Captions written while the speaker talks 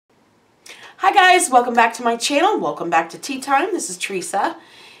Hi guys, welcome back to my channel. Welcome back to Tea Time. This is Teresa.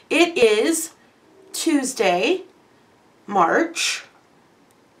 It is Tuesday, March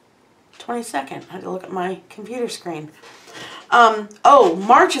 22nd. I had to look at my computer screen.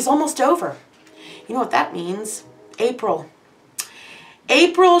 March is almost over. You know what that means? April.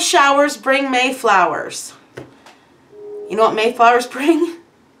 April showers bring May flowers. You know what May flowers bring?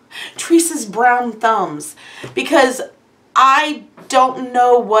 Teresa's brown thumbs. Because I don't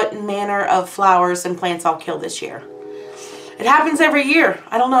know what manner of flowers and plants I'll kill this year. It happens every year.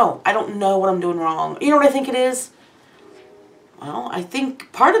 I don't know. I don't know what I'm doing wrong. You know what I think it is? Well, I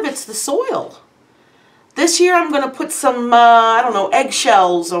think part of it's the soil. This year I'm going to put some, I don't know,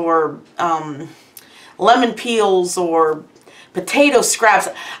 eggshells or lemon peels or potato scraps.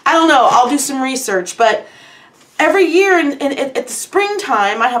 I don't know. I'll do some research. But every year at the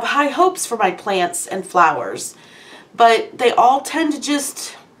springtime, I have high hopes for my plants and flowers. But they all tend to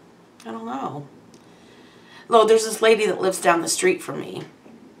just, I don't know. Look, there's this lady that lives down the street from me.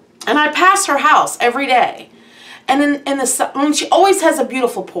 And I pass her house every day. And she always has a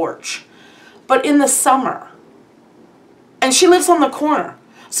beautiful porch. But in the summer, and she lives on the corner,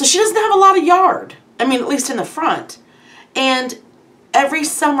 so she doesn't have a lot of yard. I mean, at least in the front. And every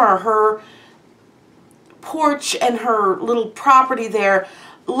summer, her porch and her little property there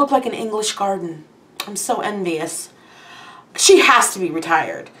look like an English garden. I'm so envious. She has to be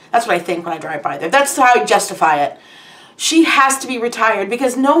retired. That's what I think when I drive by there. That's how I justify it. She has to be retired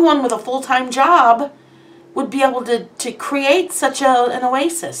because no one with a full-time job would be able to create such an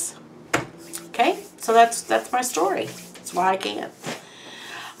oasis. Okay? So that's my story. That's why I can't.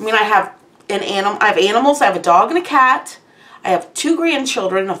 I mean, I have animals. I have a dog and a cat. I have 2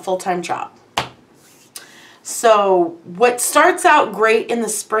 grandchildren and a full-time job. So what starts out great in the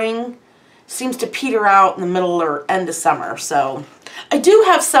spring seems to peter out in the middle or end of summer. So I do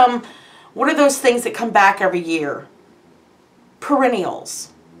have some, what are those things that come back every year?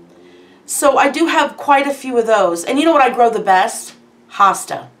 Perennials. So I do have quite a few of those. And you know what I grow the best?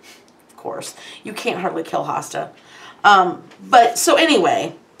 Hosta. Of course. You can't hardly kill hosta. So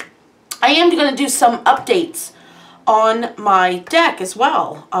anyway, I am going to do some updates on my deck as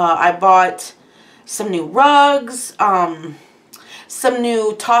well. I bought some new rugs, some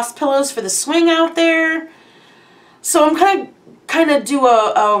new toss pillows for the swing out there. So I'm kind of do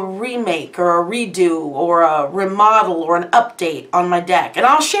a remake or a redo or a remodel or an update on my deck. And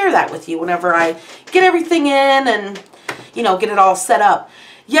I'll share that with you whenever I get everything in and, you know, get it all set up.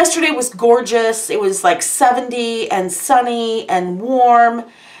 Yesterday was gorgeous. It was like 70 and sunny and warm.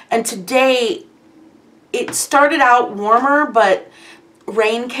 And today it started out warmer, but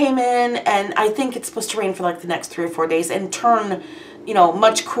rain came in, and I think it's supposed to rain for like the next 3 or 4 days and turn, you know,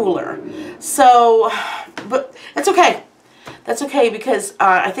 much cooler. So, but that's okay. That's okay because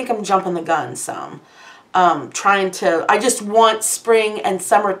I think I'm jumping the gun some. I just want spring and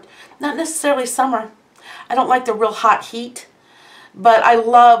summer, not necessarily summer. I don't like the real hot heat, but I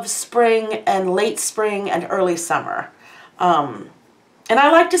love spring and late spring and early summer. And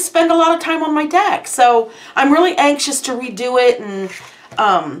I like to spend a lot of time on my deck. So I'm really anxious to redo it, and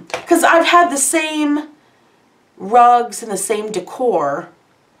because I've had the same rugs and the same decor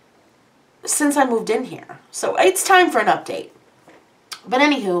since I moved in here. So it's time for an update. But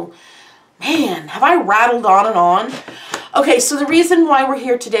anywho, man, have I rattled on and on? Okay, so the reason why we're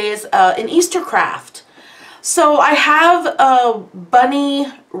here today is an Easter craft. So I have a bunny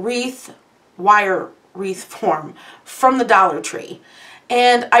wreath, wire wreath form from the Dollar Tree.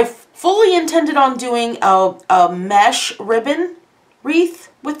 And I fully intended on doing a mesh ribbon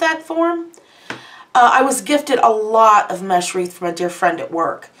wreath with that form. I was gifted a lot of mesh wreath from a dear friend at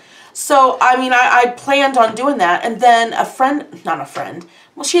work. So, I mean, I planned on doing that. And then a friend, not a friend,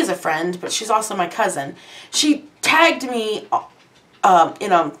 well, she is a friend, but she's also my cousin. She tagged me on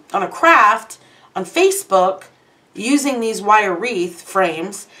a craft on Facebook using these wire wreath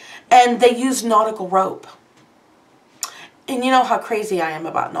frames. And they use nautical rope. And you know how crazy I am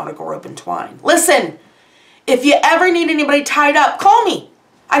about nautical rope and twine. Listen, if you ever need anybody tied up, call me.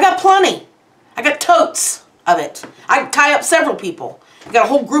 I got plenty. I got totes of it. I can tie up several people. You got a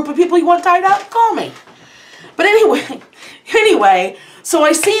whole group of people you want tied up? Call me. But anyway, so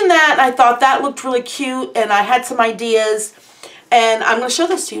I seen that and I thought that looked really cute, and I had some ideas, and I'm going to show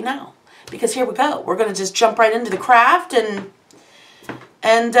this to you now because here we go. We're going to just jump right into the craft, and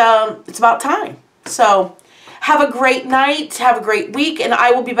it's about time. So have a great night, have a great week, and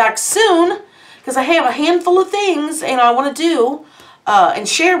I will be back soon because I have a handful of things and I want to do and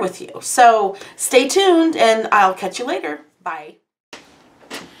share with you. So stay tuned, and I'll catch you later. Bye.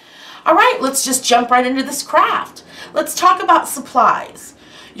 All right, let's just jump right into this craft. Let's talk about supplies.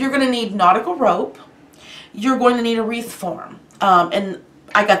 You're going to need nautical rope. You're going to need a wreath form. And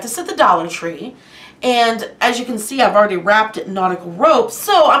I got this at the Dollar Tree. And as you can see, I've already wrapped it in nautical rope.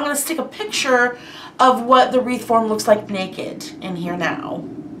 So I'm going to stick a picture of what the wreath form looks like naked in here now.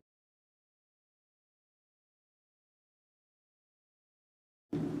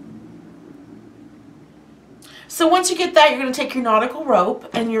 So once you get that, you're going to take your nautical rope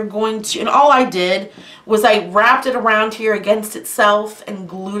and you're going to, and all I did was I wrapped it around here against itself and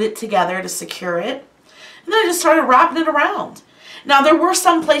glued it together to secure it. And then I just started wrapping it around. Now there were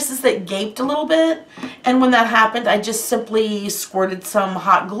some places that gaped a little bit, and when that happened, I just simply squirted some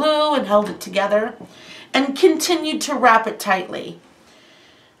hot glue and held it together and continued to wrap it tightly.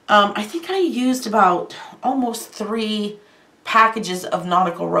 I think I used about almost 3 packages of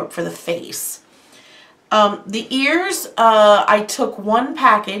nautical rope for the face. The ears, I took 1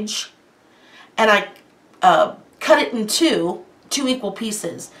 package and I cut it in two equal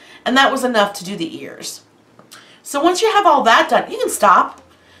pieces, and that was enough to do the ears. So once you have all that done, you can stop.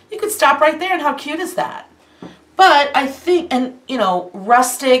 You can stop right there, and how cute is that? But I think, and you know,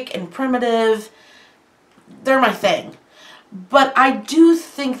 rustic and primitive, they're my thing. But I do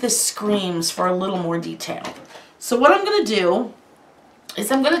think this screams for a little more detail. So what I'm going to do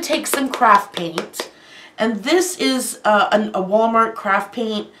is I'm going to take some craft paint. And this is a Walmart craft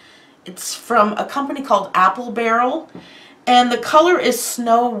paint. It's from a company called Apple Barrel. And the color is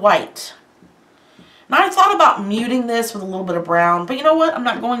Snow White. Now I thought about muting this with a little bit of brown. But you know what? I'm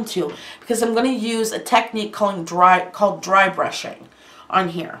not going to. Because I'm going to use a technique called dry brushing on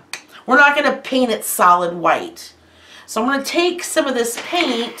here. We're not going to paint it solid white. So I'm going to take some of this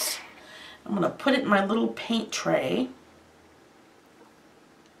paint. I'm going to put it in my little paint tray.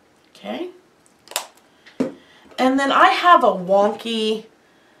 Okay. And then I have a wonky,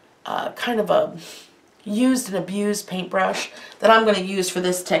 kind of a used and abused paintbrush that I'm going to use for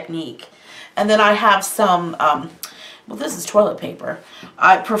this technique. And then I have some, well, this is toilet paper.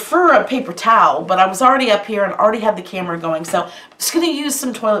 I prefer a paper towel, but I was already up here and already had the camera going. So I'm just going to use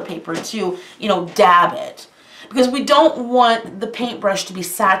some toilet paper to, you know, dab it. Because we don't want the paintbrush to be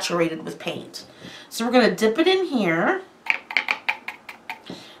saturated with paint. So we're going to dip it in here.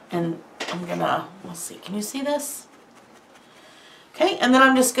 And I'm gonna, let's see, can you see this? Okay, and then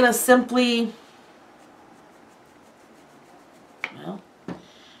I'm just gonna simply, well,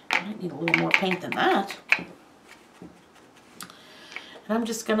 I might need a little more paint than that. And I'm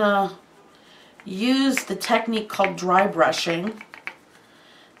just gonna use the technique called dry brushing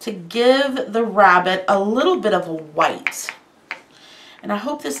to give the rabbit a little bit of a white. And I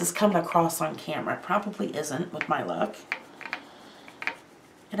hope this is coming across on camera. It probably isn't with my luck.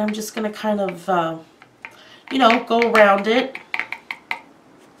 And I'm just going to kind of, you know, go around it.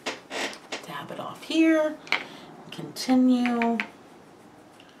 Dab it off here. Continue.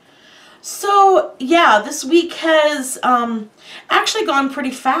 So, yeah, this week has actually gone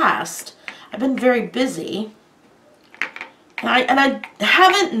pretty fast. I've been very busy. And I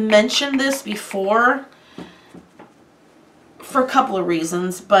haven't mentioned this before for a couple of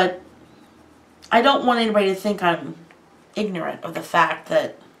reasons, but I don't want anybody to think I'm ignorant of the fact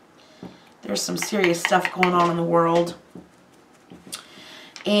that there's some serious stuff going on in the world.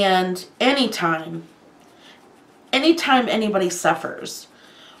 And anytime anybody suffers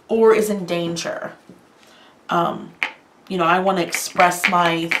or is in danger, you know, I want to express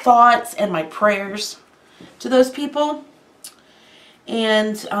my thoughts and my prayers to those people.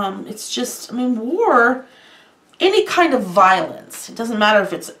 And it's just, I mean, war, any kind of violence, it doesn't matter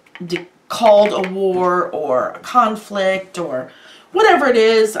if it's called a war or a conflict or whatever it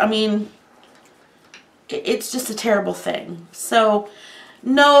is, I mean, it's just a terrible thing. So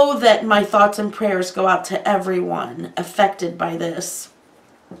know that my thoughts and prayers go out to everyone affected by this.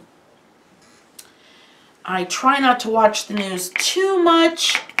 I try not to watch the news too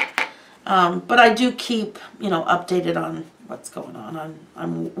much, but I do keep, you know, updated on what's going on.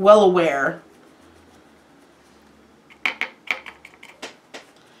 I'm well aware.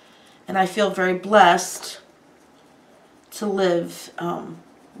 And I feel very blessed to live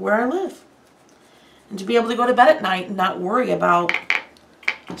where I live. And to be able to go to bed at night and not worry about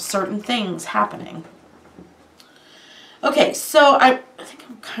certain things happening. Okay, so I think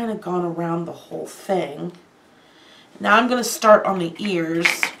I've kind of gone around the whole thing. Now I'm going to start on the ears.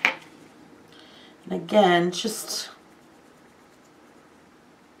 And again, just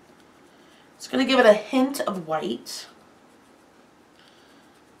going to give it a hint of white.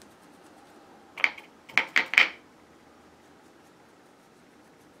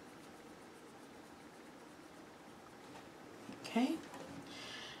 Okay.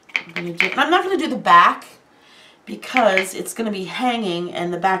 I'm not going to do the back because it's going to be hanging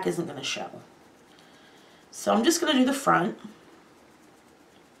and the back isn't going to show. So I'm just going to do the front.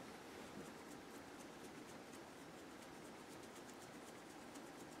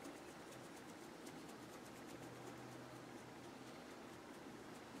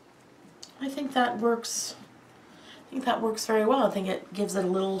 I think that works. I think that works very well. I think it gives it a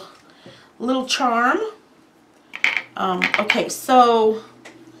little charm. Okay, so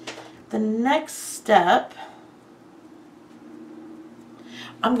the next step,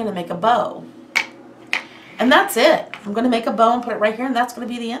 I'm going to make a bow. And that's it. I'm going to make a bow and put it right here, and that's going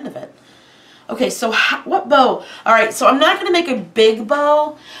to be the end of it. Okay, so what bow? All right, so I'm not going to make a big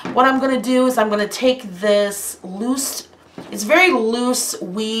bow. What I'm going to do is I'm going to take this loose, it's very loose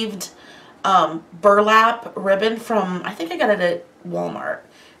weaved burlap ribbon from, I think I got it at Walmart.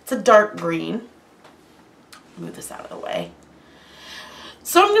 It's a dark green. Move this out of the way.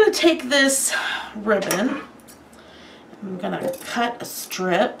 So I'm going to take this ribbon. I'm going to cut a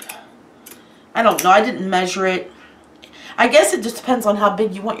strip. I don't know, I didn't measure it. I guess it just depends on how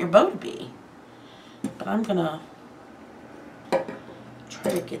big you want your bow to be. But I'm going to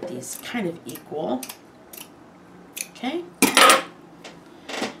try to get these kind of equal. Okay.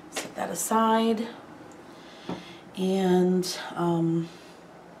 Set that aside. And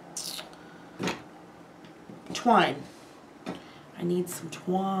twine. I need some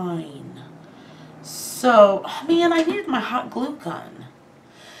twine. So, oh man, I needed my hot glue gun.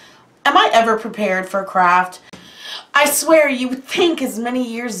 Am I ever prepared for a craft? I swear, you would think as many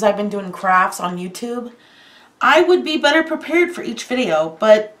years as I've been doing crafts on YouTube, I would be better prepared for each video,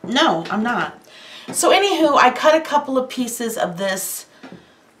 but no, I'm not. So anywho, I cut a couple of pieces of this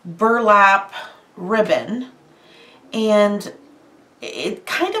burlap ribbon, and it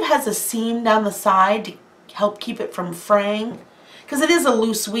kind of has a seam down the side to help keep it from fraying, because it is a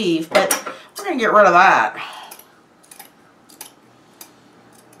loose weave, but we're going to get rid of that.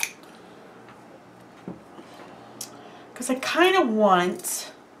 Because I kind of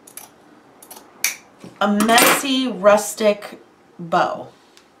want a messy, rustic bow.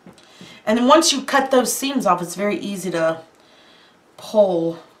 And then once you cut those seams off, it's very easy to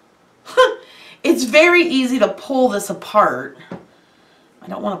pull. It's very easy to pull this apart. I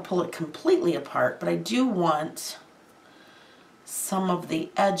don't want to pull it completely apart, but I do want some of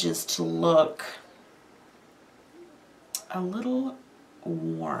the edges to look a little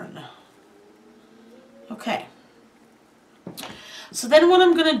worn. Okay. So then what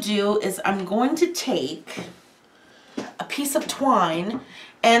I'm going to do is I'm going to take a piece of twine,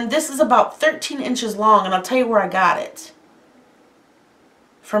 and this is about 13 inches long, and I'll tell you where I got it.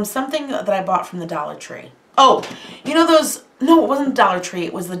 From something that I bought from the Dollar Tree. Oh, you know those, no, it wasn't Dollar Tree,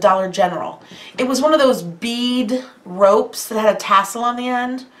 it was the Dollar General. It was one of those bead ropes that had a tassel on the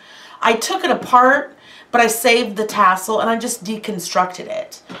end. I took it apart, but I saved the tassel and I just deconstructed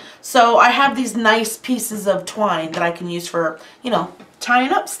it. So I have these nice pieces of twine that I can use for, you know,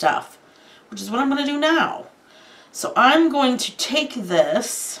 tying up stuff, which is what I'm going to do now. So I'm going to take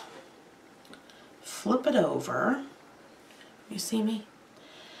this, flip it over, you see me?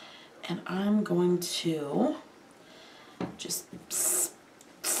 And I'm going to just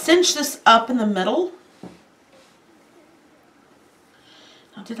cinch this up in the middle.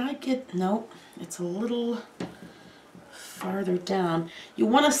 Now did I get, nope, it's a little farther down. You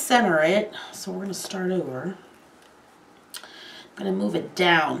want to center it, so we're going to start over. I'm going to move it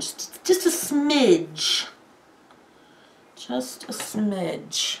down just a smidge. Just a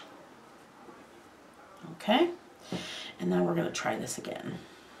smidge. Okay? And now we're going to try this again.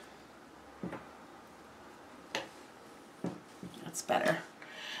 That's better.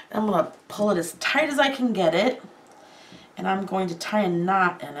 I'm going to pull it as tight as I can get it, and I'm going to tie a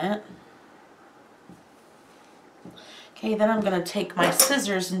knot in it. Okay, then I'm going to take my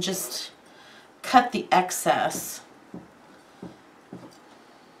scissors and just cut the excess.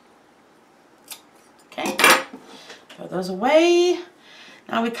 Okay, throw those away.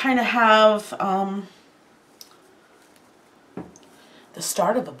 Now we kind of have the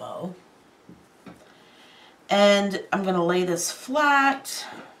start of a bow. And I'm going to lay this flat,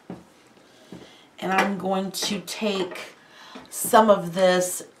 and I'm going to take some of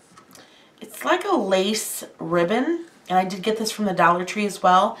this, it's like a lace ribbon, and I did get this from the Dollar Tree as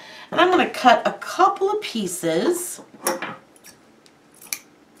well, and I'm going to cut a couple of pieces,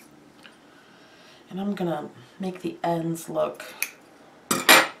 and I'm going to make the ends look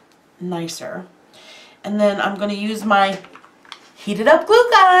nicer, and then I'm going to use my heated up glue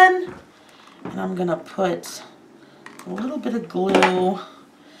gun. And I'm going to put a little bit of glue. I'm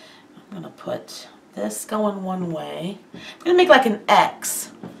going to put this going one way. I'm going to make like an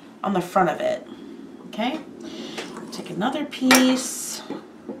X on the front of it. Okay? take another piece.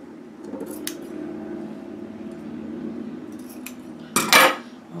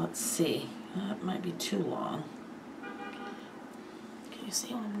 Let's see. That might be too long. Can you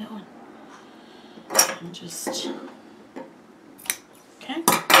see what I'm doing? I'm just... Okay.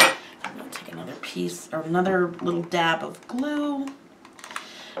 I'm going to take another piece, or another little dab of glue.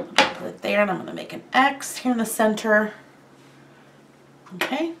 I'm going to put it there, and I'm going to make an X here in the center.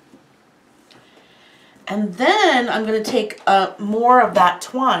 Okay. And then I'm going to take more of that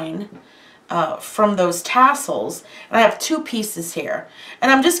twine from those tassels. And I have 2 pieces here. And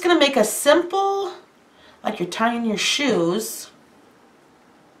I'm just going to make a simple, like you're tying your shoes,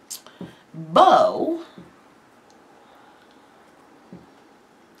 bow.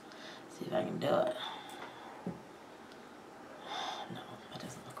 See if I can do it. No, that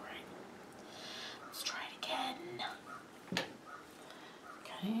doesn't look right. Let's try it again.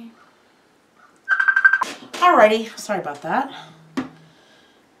 Okay. Alrighty, sorry about that.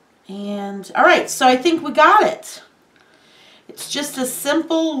 And, alright, so I think we got it. It's just a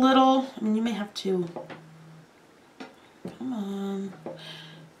simple little, I mean, you may have to, come on,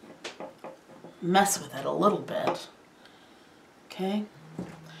 mess with it a little bit. Okay,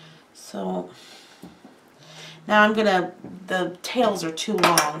 so now I'm gonna, the tails are too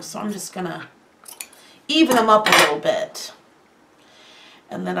long, so I'm just gonna even them up a little bit.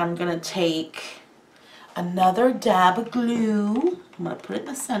 And then I'm gonna take another dab of glue. I'm going to put it in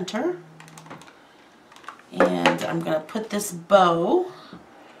the center. And I'm going to put this bow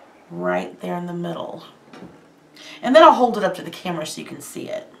right there in the middle. And then I'll hold it up to the camera so you can see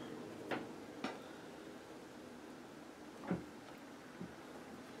it.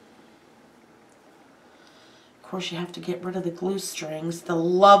 Of course, you have to get rid of the glue strings. The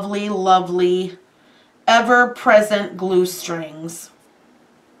lovely, lovely, ever-present glue strings.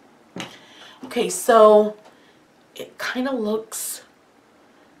 Okay, so it kind of looks,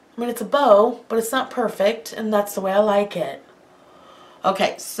 I mean, it's a bow, but it's not perfect, and that's the way I like it.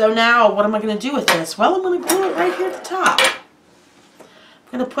 Okay, so now what am I going to do with this? Well, I'm going to glue it right here at the top.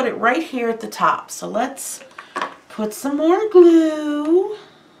 I'm going to put it right here at the top. So let's put some more glue.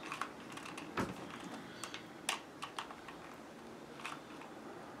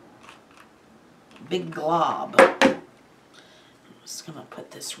 Big glob. I'm just going to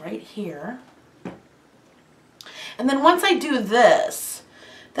put this right here. And then once I do this,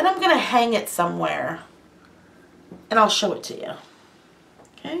 then I'm going to hang it somewhere, and I'll show it to you.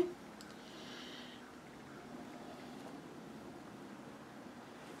 Okay?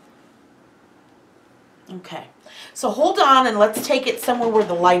 Okay. So hold on and let's take it somewhere where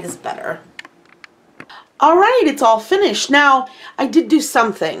the light is better. All right, it's all finished. Now, I did do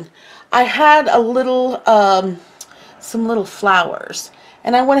something. I had a little, some little flowers.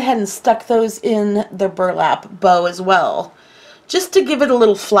 And I went ahead and stuck those in the burlap bow as well, just to give it a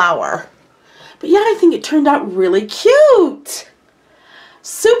little flower. But yeah, I think it turned out really cute.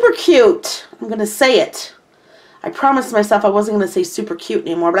 Super cute. I'm going to say it. I promised myself I wasn't going to say super cute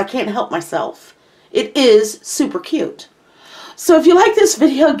anymore, but I can't help myself. It is super cute. So if you like this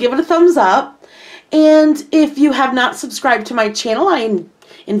video, give it a thumbs up. And if you have not subscribed to my channel, I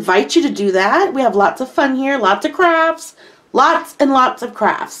invite you to do that. We have lots of fun here, lots of crafts. Lots and lots of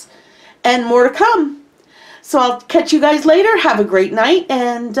crafts. And more to come. So I'll catch you guys later. Have a great night.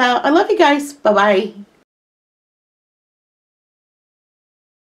 And I love you guys. Bye-bye.